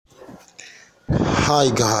Hi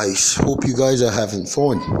guys, hope you guys are having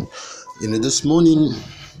fun. This morning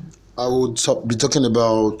I would be talking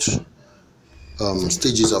about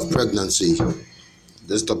stages of pregnancy.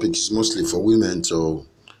 This topic is mostly for women, so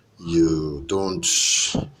you don't.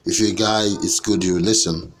 If you're a guy, it's good you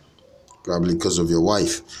listen, probably because of your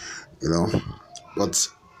wife, you know. But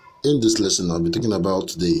in this lesson, I'll be talking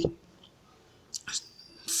about the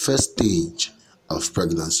first stage of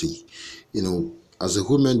pregnancy. As a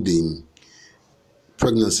human being,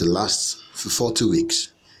 pregnancy lasts for 40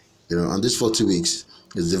 weeks. And this 40 weeks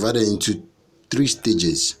is divided into three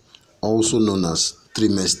stages, also known as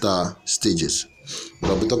trimester stages. But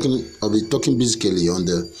I'll be talking basically on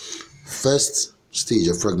the first stage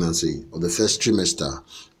of pregnancy, or the first trimester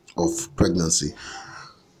of pregnancy.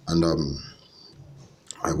 And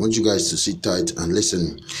I want you guys to sit tight and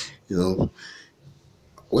listen.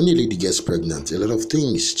 When a lady gets pregnant, a lot of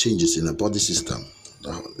things changes in her body system.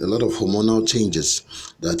 A lot of hormonal changes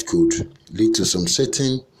that could lead to some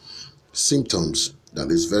certain symptoms that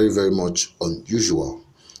is very, very much unusual.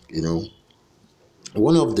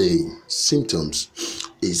 One of the symptoms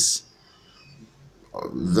is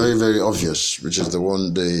very, very obvious, which is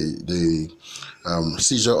the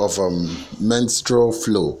seizure of menstrual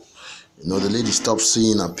flow. The lady stops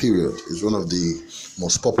seeing her period. Is one of the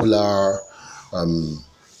most popular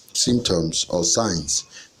symptoms or signs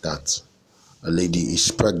that a lady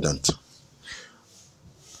is pregnant.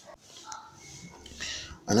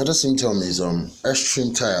 Another symptom is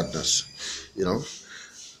extreme tiredness. The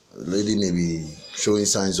lady may be showing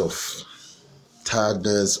signs of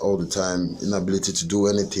tiredness all the time, inability to do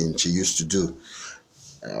anything she used to do.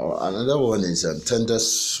 Another one is tender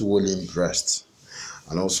swollen breast,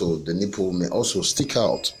 and also the nipple may also stick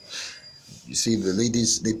out. You see the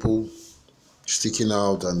lady's nipple sticking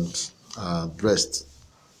out and breast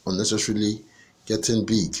unnecessarily getting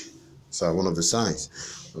big. So one of the signs.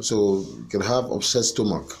 So you can have upset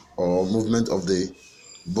stomach or movement of the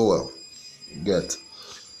bowel.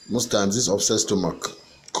 Most times this upset stomach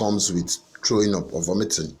comes with throwing up or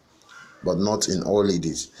vomiting, but not in all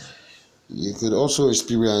ladies. You could also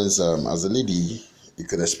experience, as a lady, you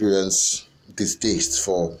could experience distaste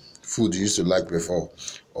for food you used to like before,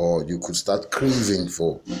 or you could start craving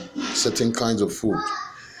for certain kinds of food.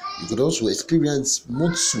 You could also experience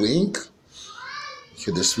mood swing. You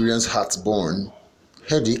could experience heartburn,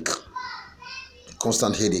 headache,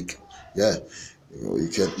 constant headache. You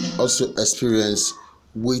can also experience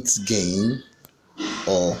weight gain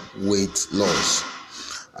or weight loss,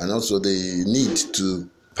 and also the need to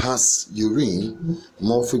pass urine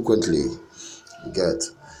more frequently. You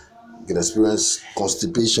can experience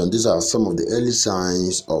constipation. These are some of the early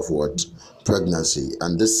signs of pregnancy,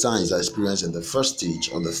 and these signs are experienced in the first stage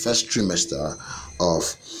or the first trimester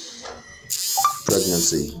of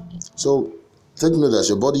pregnancy. So take note that as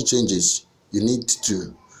your body changes, you need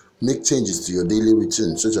to make changes to your daily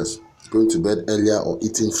routine, such as going to bed earlier or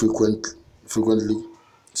eating frequently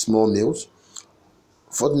small meals.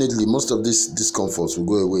 Fortunately, most of these discomforts will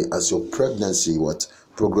go away as your pregnancy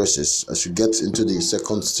progresses. As you get into the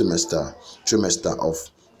second trimester of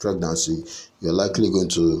pregnancy, you're likely going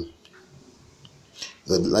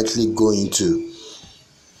to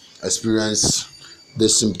experience the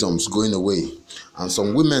symptoms going away, and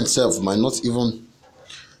some women self might not even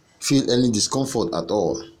feel any discomfort at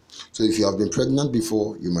all. So if you have been pregnant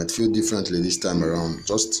before, you might feel differently this time around,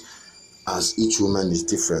 just as each woman is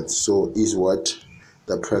different. So is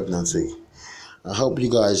the pregnancy. I hope you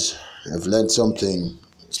guys have learned something,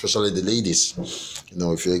 especially the ladies.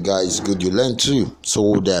 If you're a guy, it's good you learn too,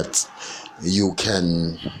 so that you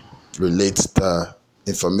can relate the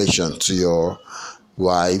information to your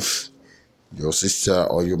wife, your sister,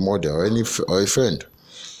 or your mother, or a friend.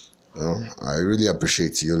 I really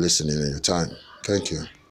appreciate you listening and your time. Thank you.